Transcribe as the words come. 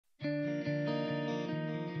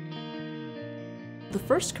The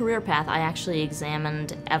first career path I actually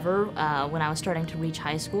examined ever when I was starting to reach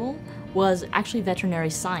high school was actually veterinary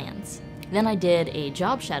science. Then I did a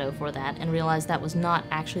job shadow for that and realized that was not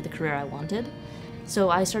actually the career I wanted. So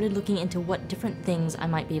I started looking into what different things I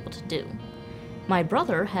might be able to do. My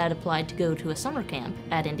brother had applied to go to a summer camp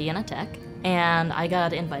at Indiana Tech, and I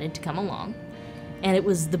got invited to come along. And it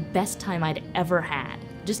was the best time I'd ever had.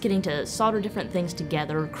 Just getting to solder different things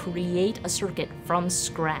together, create a circuit from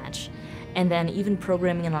scratch, and then even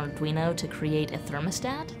programming an Arduino to create a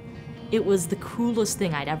thermostat. It was the coolest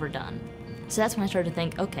thing I'd ever done. So that's when I started to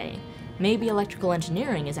think, okay, maybe electrical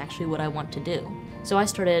engineering is actually what I want to do. So I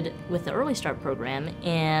started with the Early Start program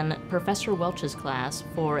in Professor Welch's class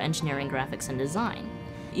for engineering, graphics, and design.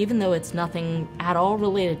 Even though it's nothing at all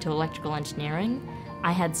related to electrical engineering,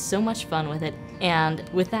 I had so much fun with it, and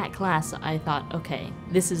with that class I thought, okay,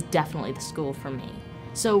 this is definitely the school for me.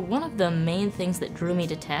 So one of the main things that drew me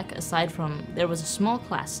to tech, aside from there was a small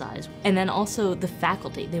class size, and then also the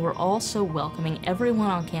faculty. They were all so welcoming. Everyone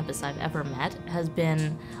on campus I've ever met has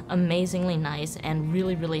been amazingly nice and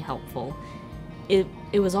really, really helpful.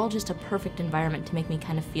 It was all just a perfect environment to make me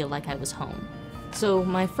kind of feel like I was home. So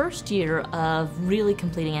my first year of really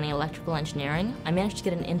completing any electrical engineering, I managed to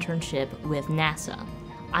get an internship with NASA.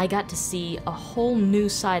 I got to see a whole new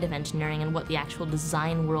side of engineering and what the actual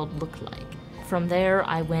design world looked like. From there,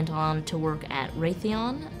 I went on to work at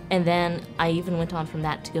Raytheon, and then I even went on from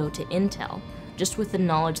that to go to Intel, just with the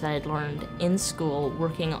knowledge that I'd learned in school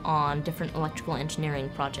working on different electrical engineering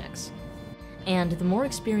projects. And the more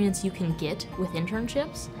experience you can get with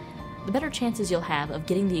internships, the better chances you'll have of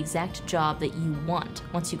getting the exact job that you want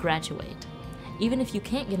once you graduate. Even if you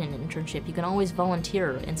can't get an internship, you can always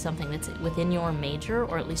volunteer in something that's within your major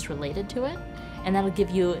or at least related to it, and that'll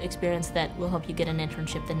give you experience that will help you get an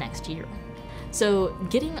internship the next year. So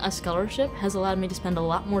getting a scholarship has allowed me to spend a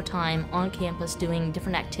lot more time on campus doing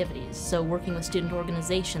different activities, so working with student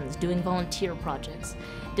organizations, doing volunteer projects,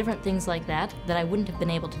 different things like that I wouldn't have been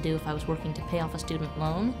able to do if I was working to pay off a student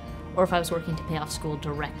loan or if I was working to pay off school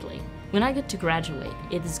directly. When I get to graduate,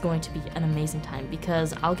 it is going to be an amazing time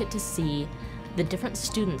because I'll get to see the different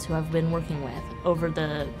students who I've been working with over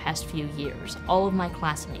the past few years. All of my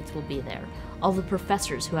classmates will be there. All the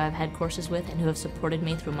professors who I've had courses with and who have supported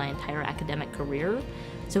me through my entire academic career.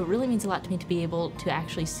 So it really means a lot to me to be able to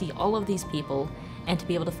actually see all of these people and to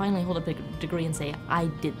be able to finally hold up a degree and say, I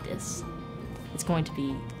did this. It's going to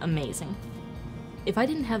be amazing. If I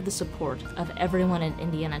didn't have the support of everyone at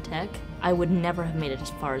Indiana Tech, I would never have made it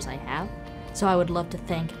as far as I have. So I would love to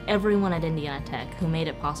thank everyone at Indiana Tech who made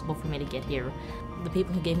it possible for me to get here. The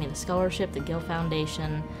people who gave me the scholarship, the Gill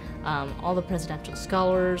Foundation, all the presidential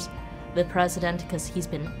scholars, the president, because he's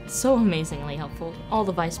been so amazingly helpful, all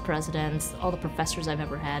the vice presidents, all the professors I've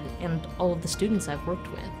ever had, and all of the students I've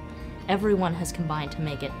worked with. Everyone has combined to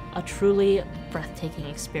make it a truly breathtaking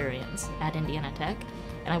experience at Indiana Tech,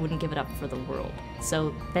 and I wouldn't give it up for the world.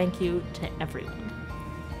 So thank you to everyone.